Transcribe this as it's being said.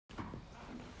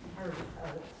Our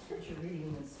scripture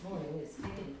reading this morning is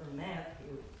taken from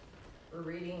Matthew. We're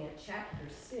reading at chapter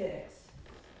 6,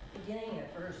 beginning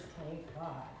at verse 25.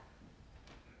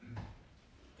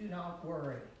 Do not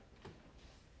worry.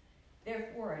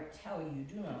 Therefore I tell you,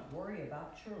 do not worry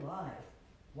about your life,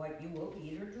 what you will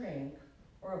eat or drink,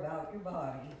 or about your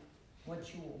body,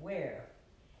 what you will wear.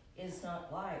 Is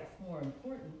not life more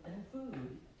important than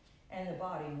food, and the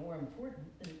body more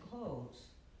important than clothes?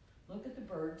 Look at the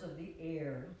birds of the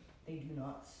air. They do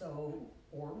not sow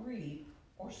or reap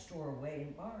or store away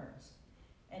in barns,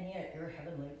 and yet your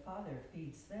heavenly Father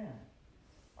feeds them.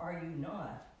 Are you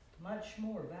not much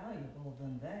more valuable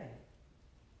than they?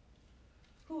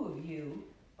 Who of you,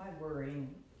 by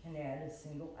worrying, can add a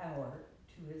single hour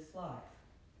to his life?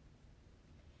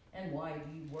 And why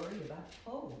do you worry about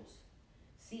clothes?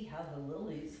 See how the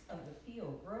lilies of the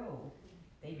field grow.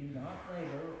 They do not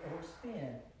labor or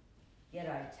spin. Yet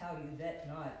I tell you that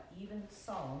not even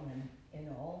Solomon in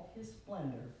all his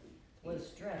splendor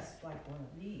was dressed like one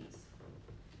of these.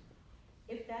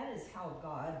 If that is how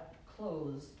God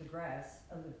clothes the grass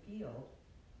of the field,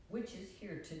 which is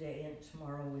here today and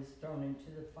tomorrow is thrown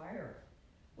into the fire,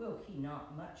 will he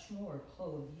not much more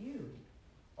clothe you,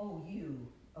 O you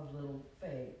of little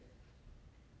faith?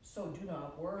 So do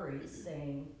not worry,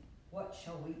 saying, what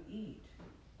shall we eat?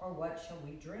 Or what shall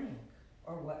we drink?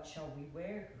 Or what shall we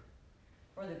wear?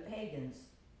 For the pagans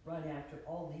run after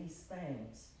all these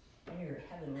things, and your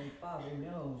heavenly Father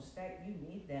knows that you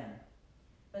need them.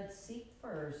 But seek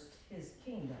first his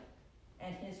kingdom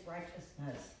and his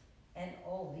righteousness, and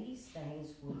all these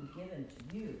things will be given to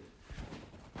you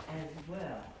as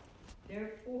well.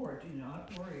 Therefore, do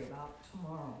not worry about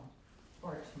tomorrow,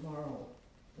 for tomorrow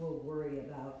will worry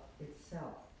about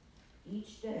itself.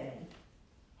 Each day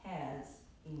has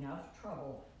enough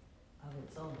trouble of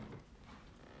its own.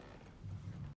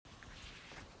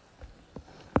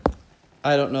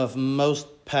 I don't know if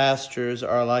most pastors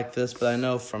are like this, but I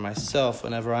know for myself,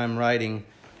 whenever I'm writing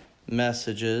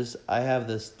messages, I have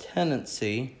this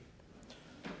tendency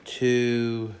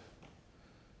to,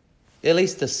 at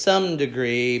least to some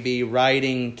degree, be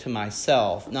writing to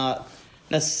myself. Not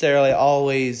necessarily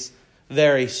always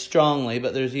very strongly,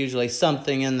 but there's usually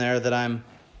something in there that I'm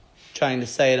trying to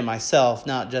say to myself,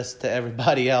 not just to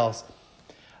everybody else.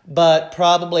 But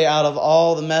probably out of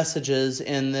all the messages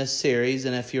in this series,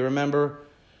 and if you remember,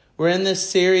 we're in this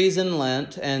series in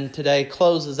Lent, and today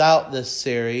closes out this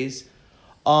series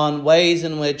on ways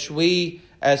in which we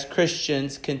as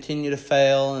Christians continue to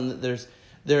fail, and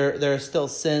there are still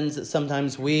sins that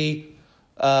sometimes we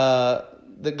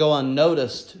that go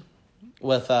unnoticed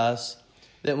with us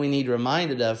that we need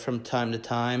reminded of from time to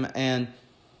time. And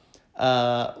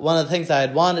one of the things I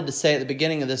had wanted to say at the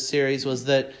beginning of this series was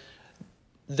that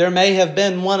there may have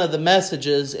been one of the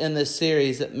messages in this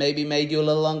series that maybe made you a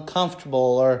little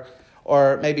uncomfortable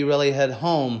or maybe really hit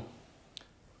home.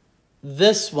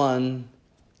 This one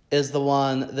is the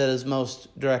one that is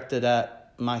most directed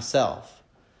at myself.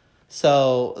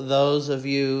 So those of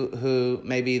you who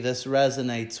maybe this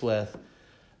resonates with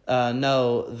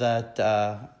know that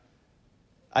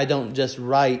I don't just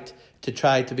write to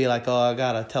try to be like, oh, I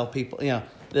gotta tell people,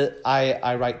 that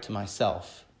I write to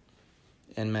myself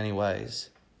in many ways.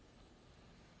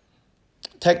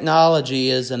 Technology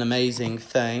is an amazing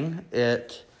thing.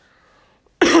 It,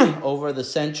 over the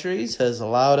centuries, has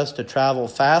allowed us to travel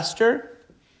faster,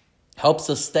 helps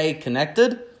us stay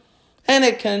connected, and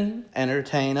it can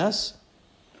entertain us.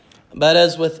 But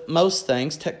as with most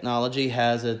things, technology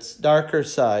has its darker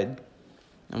side.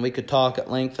 And we could talk at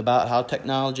length about how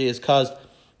technology has caused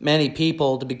many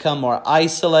people to become more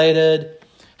isolated,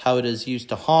 how it is used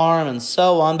to harm, and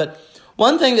so on. But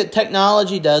one thing that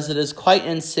technology does that is quite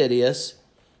insidious,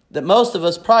 that most of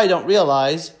us probably don't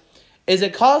realize, is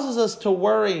it causes us to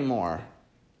worry more.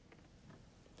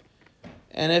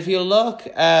 And if you look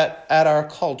at our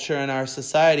culture and our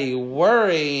society,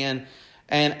 worry and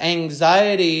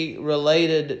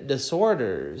anxiety-related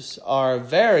disorders are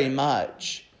very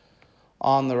much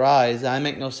on the rise. I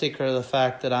make no secret of the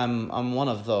fact that I'm one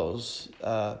of those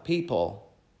people.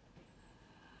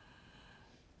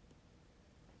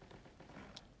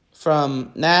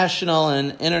 From national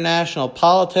and international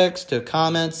politics to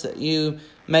comments that you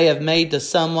may have made to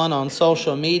someone on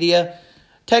social media,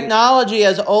 technology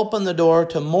has opened the door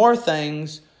to more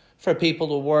things for people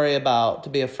to worry about, to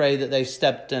be afraid that they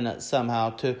stepped in it somehow,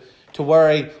 to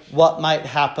worry what might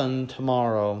happen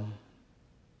tomorrow.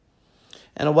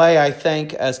 In a way, I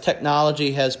think as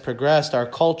technology has progressed, our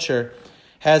culture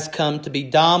has come to be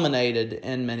dominated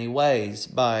in many ways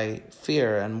by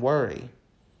fear and worry.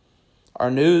 Our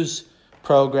news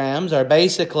programs are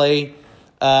basically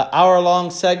hour-long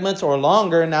segments or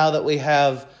longer now that we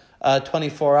have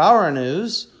 24-hour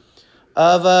news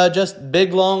of just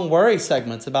big, long worry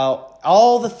segments about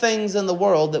all the things in the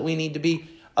world that we need to be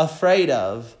afraid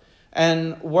of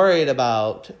and worried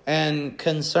about and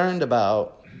concerned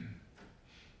about.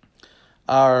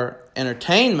 Our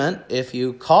entertainment, if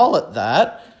you call it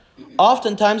that,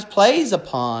 oftentimes plays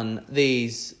upon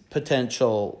these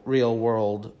potential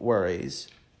real-world worries.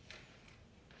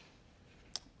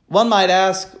 One might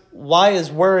ask, why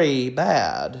is worry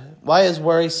bad? Why is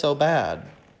worry so bad?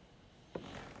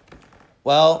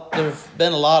 Well, there have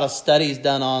been a lot of studies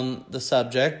done on the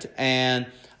subject, and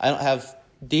I don't have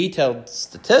detailed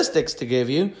statistics to give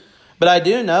you, but I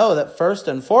do know that first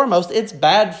and foremost, it's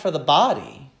bad for the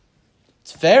body.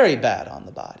 It's very bad on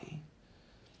the body.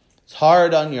 It's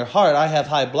hard on your heart. I have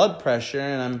high blood pressure,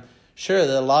 and I'm sure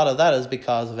that a lot of that is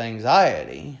because of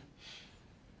anxiety.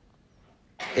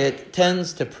 It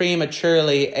tends to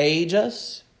prematurely age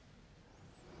us,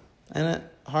 and it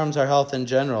harms our health in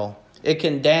general. It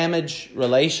can damage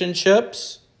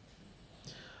relationships.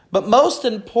 But most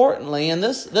importantly, and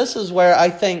this is where I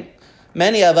think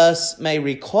many of us may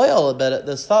recoil a bit at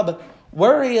this thought, but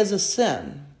worry is a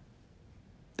sin.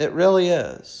 It really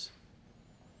is.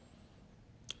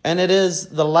 And it is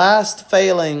the last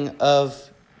failing of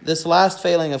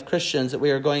Christians that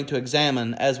we are going to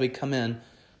examine as we come in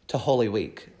to Holy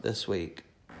Week this week.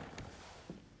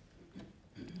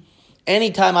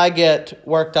 Anytime I get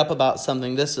worked up about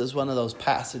something, this is one of those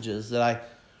passages that I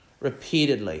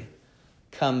repeatedly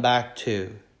come back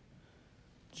to.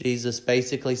 Jesus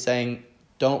basically saying,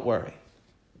 don't worry.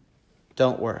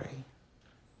 Don't worry.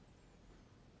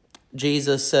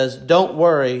 Jesus says, don't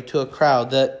worry, to a crowd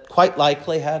that quite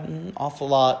likely had an awful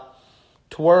lot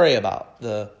to worry about.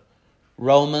 The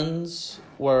Romans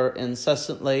were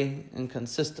incessantly and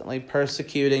consistently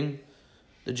persecuting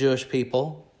the Jewish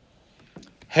people.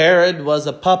 Herod was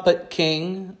a puppet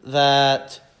king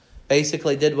that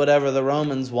basically did whatever the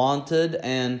Romans wanted,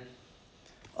 and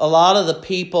a lot of the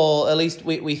people, at least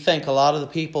we think a lot of the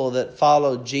people that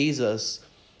followed Jesus,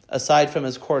 aside from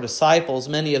his core disciples,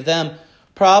 many of them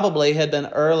probably had been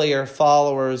earlier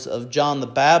followers of John the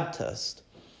Baptist.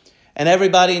 And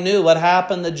everybody knew what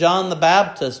happened to John the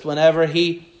Baptist whenever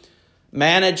he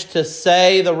managed to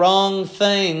say the wrong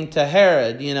thing to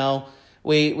Herod. You know,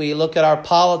 we look at our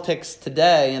politics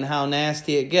today and how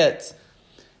nasty it gets.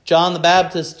 John the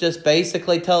Baptist just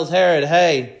basically tells Herod,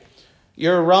 hey,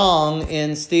 you're wrong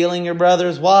in stealing your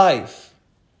brother's wife.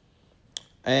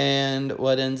 And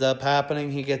what ends up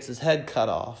happening, he gets his head cut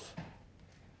off.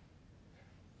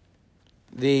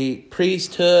 The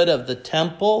priesthood of the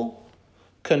temple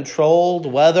controlled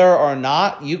whether or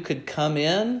not you could come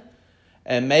in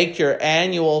and make your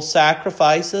annual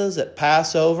sacrifices at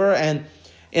Passover. And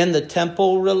in the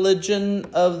temple religion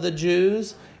of the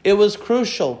Jews, it was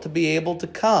crucial to be able to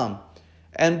come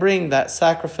and bring that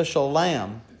sacrificial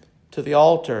lamb to the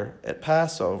altar at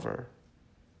Passover.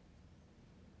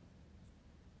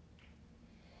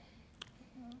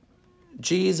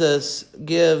 Jesus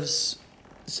gives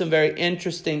some very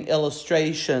interesting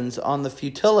illustrations on the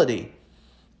futility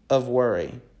of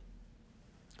worry.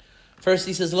 First,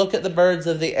 he says, look at the birds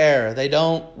of the air. They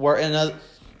don't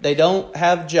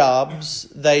have jobs.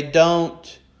 They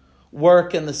don't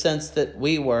work in the sense that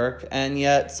we work, and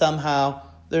yet somehow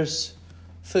there's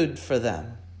food for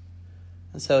them.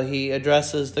 And so he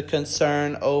addresses the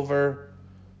concern over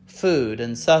food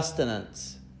and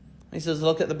sustenance. He says,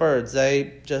 look at the birds.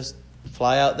 They just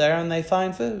fly out there and they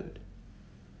find food.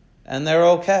 And they're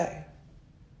okay.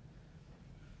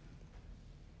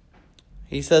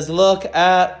 He says, look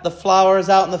at the flowers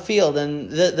out in the field. And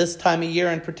this time of year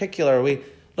in particular, we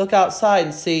look outside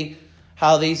and see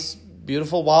how these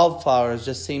beautiful wildflowers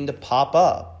just seem to pop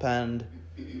up. And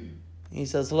he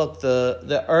says, look,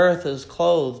 the earth is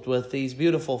clothed with these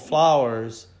beautiful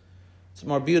flowers. It's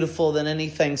more beautiful than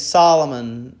anything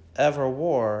Solomon ever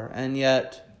wore. And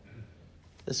yet,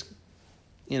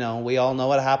 we all know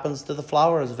what happens to the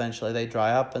flowers eventually. They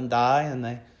dry up and die and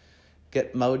they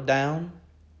get mowed down.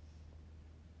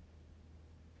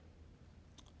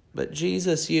 But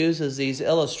Jesus uses these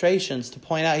illustrations to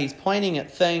point out, he's pointing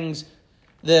at things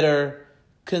that are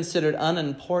considered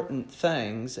unimportant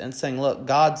things and saying, look,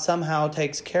 God somehow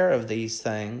takes care of these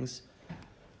things.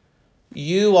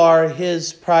 You are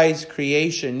his prized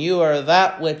creation. You are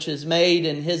that which is made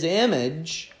in his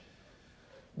image.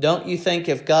 Don't you think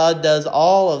if God does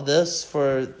all of this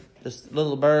for just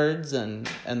little birds and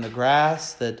the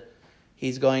grass, that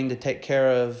he's going to take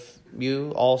care of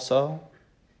you also?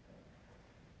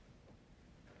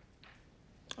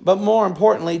 But more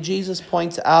importantly, Jesus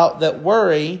points out that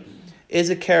worry is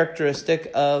a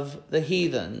characteristic of the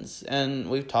heathens. And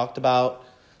we've talked about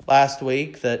last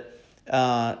week that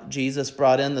Jesus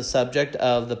brought in the subject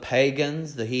of the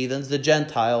pagans, the heathens, the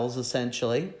Gentiles,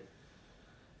 essentially,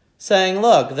 saying,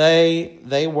 look,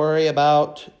 they worry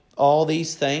about all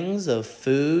these things of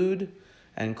food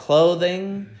and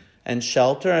clothing and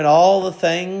shelter and all the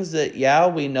things that,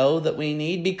 we know that we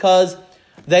need, because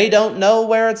they don't know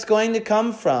where it's going to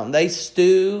come from. They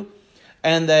stew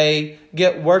and they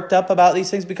get worked up about these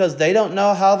things because they don't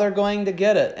know how they're going to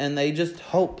get it. And they just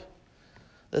hope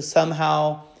that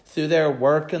somehow through their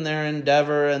work and their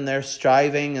endeavor and their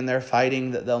striving and their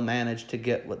fighting that they'll manage to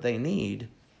get what they need.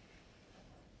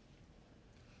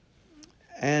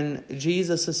 And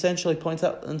Jesus essentially points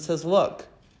out and says, look,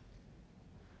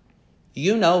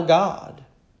 you know God.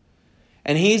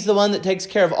 And He's the one that takes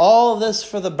care of all of this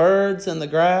for the birds and the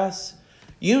grass.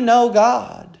 You know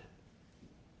God.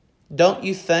 Don't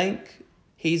you think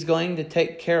He's going to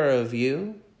take care of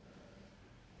you?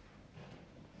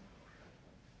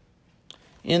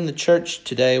 In the church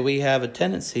today, we have a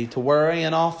tendency to worry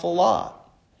an awful lot.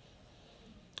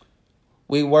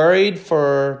 We worried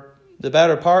for the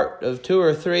better part of 2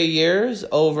 or 3 years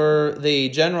over the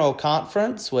General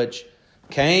Conference, which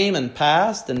came and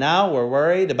passed, and now we're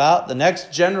worried about the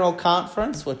next General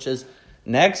Conference, which is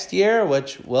next year,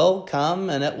 which will come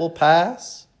and it will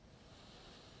pass.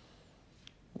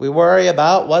 We worry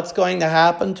about what's going to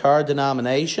happen to our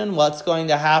denomination, what's going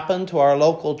to happen to our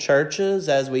local churches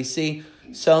as we see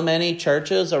so many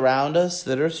churches around us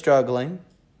that are struggling.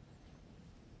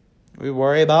 We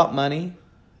worry about money.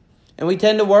 And we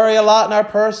tend to worry a lot in our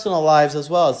personal lives as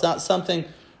well. It's not something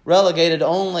relegated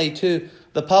only to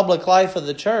the public life of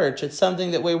the church. It's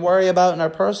something that we worry about in our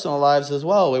personal lives as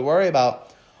well. We worry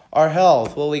about our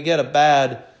health. Will we get a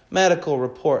bad medical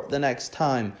report the next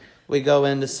time we go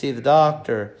in to see the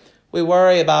doctor? We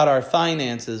worry about our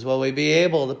finances. Will we be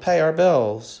able to pay our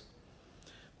bills?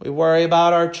 We worry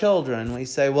about our children. We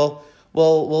say, well,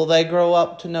 will they grow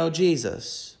up to know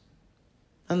Jesus?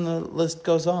 And the list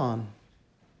goes on.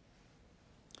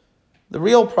 The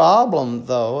real problem,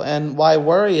 though, and why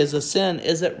worry is a sin,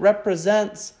 is it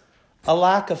represents a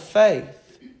lack of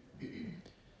faith.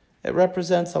 It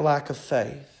represents a lack of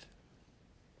faith.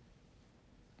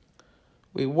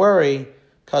 We worry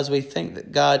because we think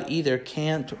that God either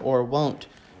can't or won't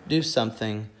do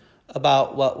something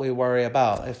about what we worry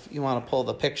about. If you want to pull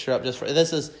the picture up,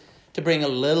 this is to bring a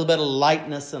little bit of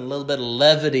lightness and a little bit of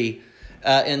levity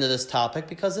into this topic,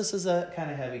 because this is a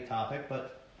kind of heavy topic,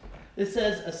 but it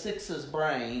says a six's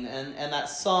brain, and that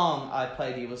song I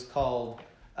played you was called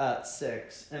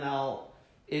Six. And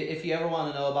if you ever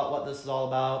want to know about what this is all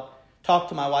about, talk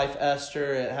to my wife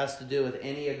Esther. It has to do with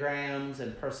Enneagrams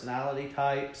and personality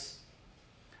types.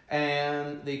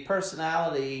 And the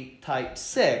personality type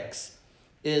 6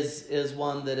 is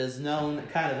one that is known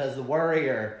kind of as the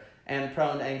worrier and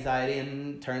prone to anxiety,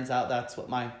 and turns out that's what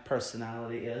my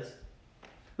personality is.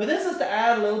 But this is to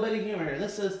add a little bit of humor here.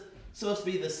 This is supposed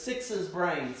to be the six's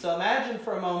brain. So imagine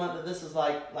for a moment that this is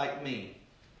like me.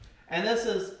 And this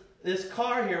is this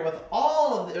car here with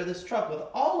this truck with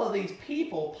all of these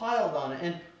people piled on it.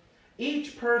 And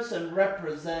each person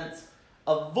represents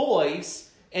a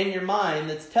voice in your mind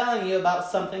that's telling you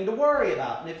about something to worry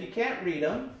about. And if you can't read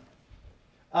them,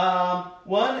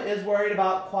 one is worried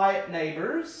about quiet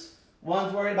neighbors.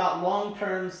 One's worried about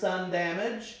long-term sun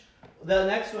damage. The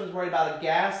next one's worried about a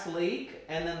gas leak,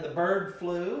 and then the bird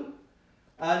flu.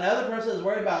 Another person is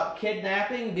worried about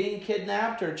kidnapping, being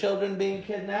kidnapped, or children being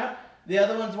kidnapped. The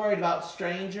other one's worried about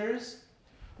strangers.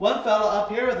 One fellow up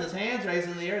here with his hands raised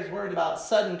in the air is worried about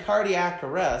sudden cardiac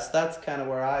arrest. That's kind of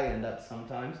where I end up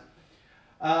sometimes.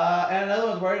 And another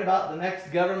one's worried about the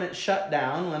next government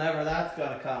shutdown, whenever that's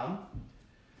going to come.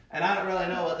 And I don't really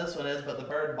know what this one is, but the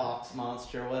Bird Box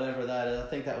Monster, whatever that is. I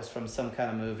think that was from some kind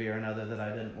of movie or another that I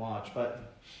didn't watch. But,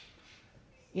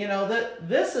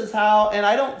 this is how, and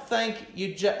I don't think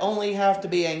you only have to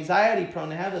be anxiety prone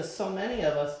to have this. So many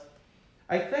of us,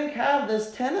 I think, have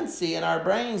this tendency in our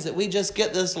brains that we just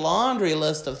get this laundry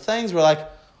list of things. We're like,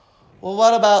 well,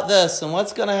 what about this? And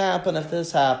what's going to happen if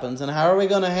this happens? And how are we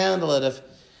going to handle it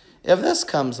if this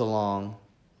comes along?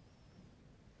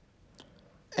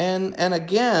 And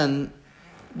again,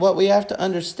 what we have to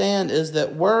understand is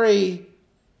that worry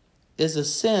is a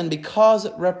sin because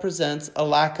it represents a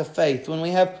lack of faith. When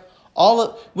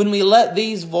we let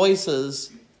these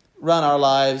voices run our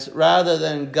lives rather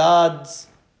than God's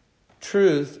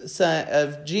truth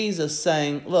of Jesus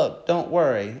saying, look, don't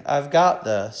worry, I've got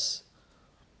this,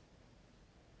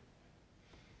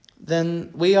 then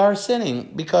we are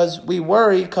sinning because we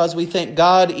worry because we think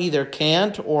God either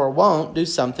can't or won't do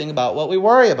something about what we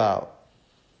worry about.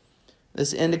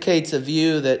 This indicates a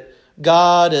view that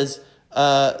God is,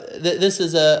 this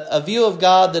is a view of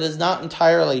God that is not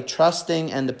entirely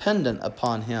trusting and dependent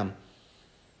upon Him.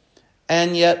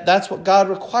 And yet that's what God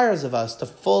requires of us, to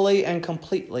fully and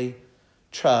completely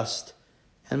trust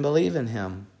and believe in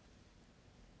Him.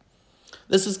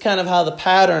 This is kind of how the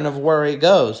pattern of worry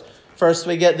goes. First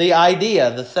we get the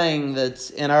idea, the thing that's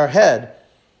in our head.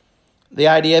 The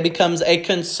idea becomes a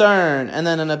concern and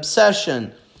then an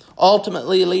obsession,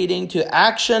 ultimately leading to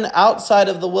action outside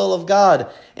of the will of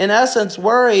God. In essence,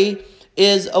 worry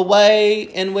is a way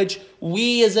in which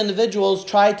we as individuals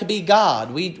try to be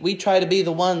God. We try to be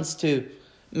the ones to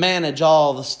manage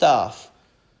all the stuff,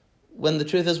 when the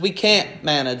truth is we can't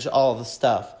manage all the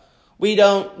stuff. We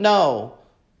don't know.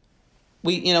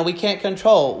 We can't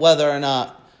control whether or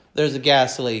not there's a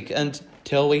gas leak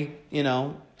until we,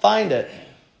 find it.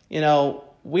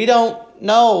 We don't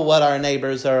know what our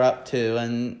neighbors are up to,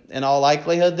 and in all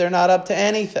likelihood, they're not up to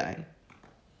anything.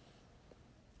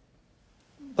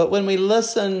 But when we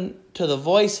listen to the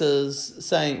voices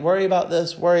saying, worry about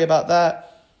this, worry about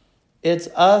that, it's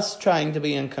us trying to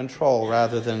be in control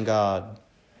rather than God.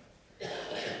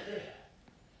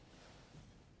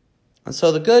 And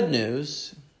so the good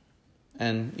news,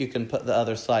 and you can put the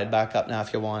other slide back up now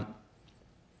if you want.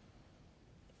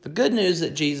 The good news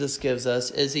that Jesus gives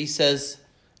us is He says,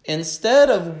 instead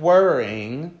of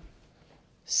worrying,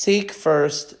 seek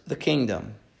first the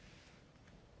kingdom.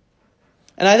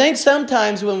 And I think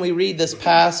sometimes when we read this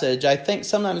passage, I think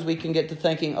sometimes we can get to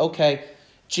thinking, okay,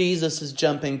 Jesus is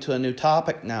jumping to a new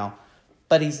topic now.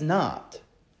 But He's not.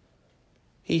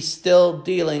 He's still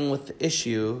dealing with the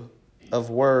issue of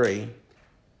worry.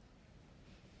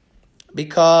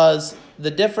 Because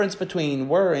the difference between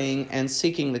worrying and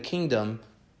seeking the kingdom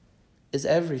is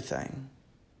everything.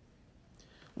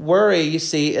 Worry, you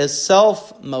see, is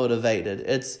self-motivated.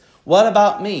 It's, what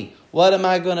about me? What am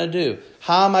I going to do?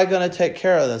 How am I going to take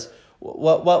care of this?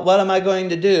 What am I going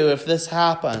to do if this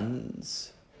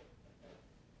happens?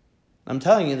 I'm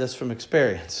telling you this from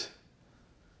experience.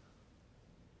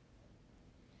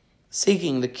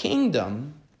 Seeking the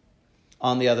kingdom,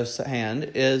 on the other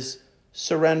hand, is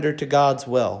surrender to God's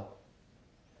will.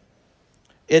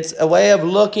 It's a way of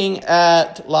looking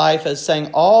at life as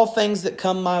saying all things that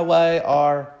come my way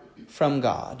are from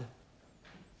God.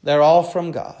 They're all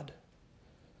from God.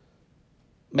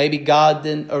 Maybe God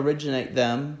didn't originate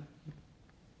them.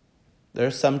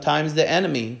 There's sometimes the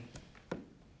enemy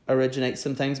originates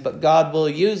some things, but God will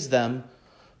use them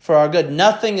for our good.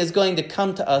 Nothing is going to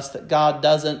come to us that God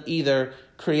doesn't either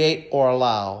create or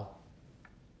allow.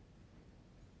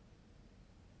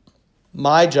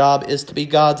 My job is to be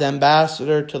God's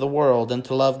ambassador to the world and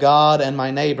to love God and my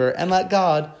neighbor and let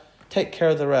God take care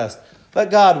of the rest.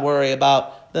 Let God worry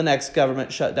about the next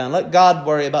government shutdown. Let God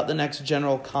worry about the next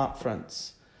general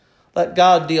conference. Let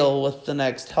God deal with the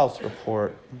next health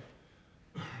report.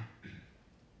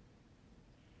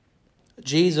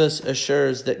 Jesus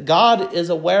assures that God is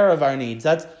aware of our needs.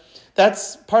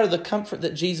 That's part of the comfort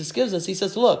that Jesus gives us. He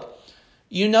says, look,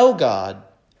 you know God,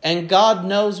 and God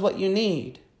knows what you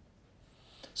need.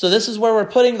 So this is where we're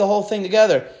putting the whole thing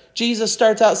together. Jesus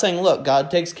starts out saying, look, God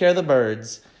takes care of the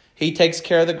birds. He takes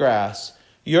care of the grass.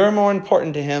 You're more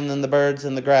important to Him than the birds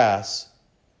and the grass.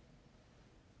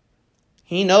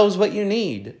 He knows what you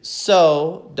need.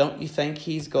 So don't you think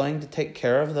He's going to take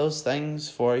care of those things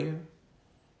for you?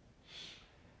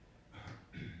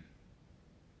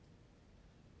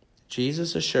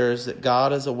 Jesus assures that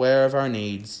God is aware of our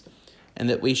needs and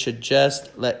that we should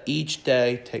just let each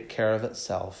day take care of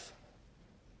itself.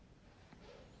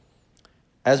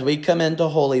 As we come into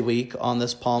Holy Week on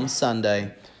this Palm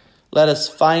Sunday, let us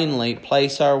finally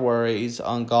place our worries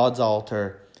on God's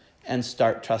altar and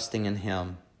start trusting in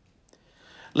Him.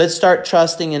 Let's start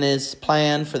trusting in His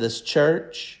plan for this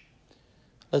church.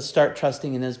 Let's start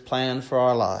trusting in His plan for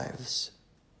our lives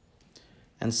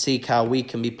and seek how we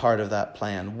can be part of that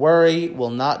plan. Worry will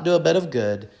not do a bit of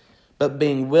good, but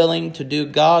being willing to do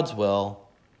God's will,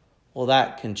 well,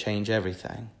 that can change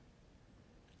everything.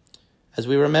 As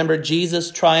we remember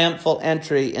Jesus' triumphal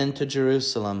entry into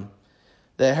Jerusalem,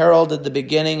 that heralded the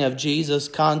beginning of Jesus'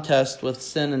 contest with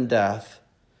sin and death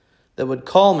that would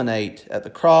culminate at the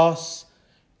cross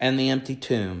and the empty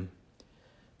tomb,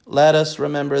 let us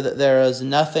remember that there is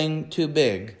nothing too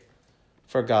big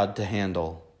for God to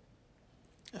handle.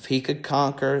 If He could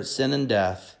conquer sin and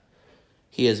death,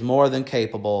 He is more than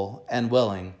capable and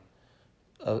willing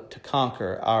to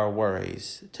conquer our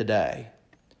worries today,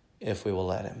 if we will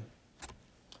let Him.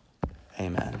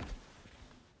 Amen.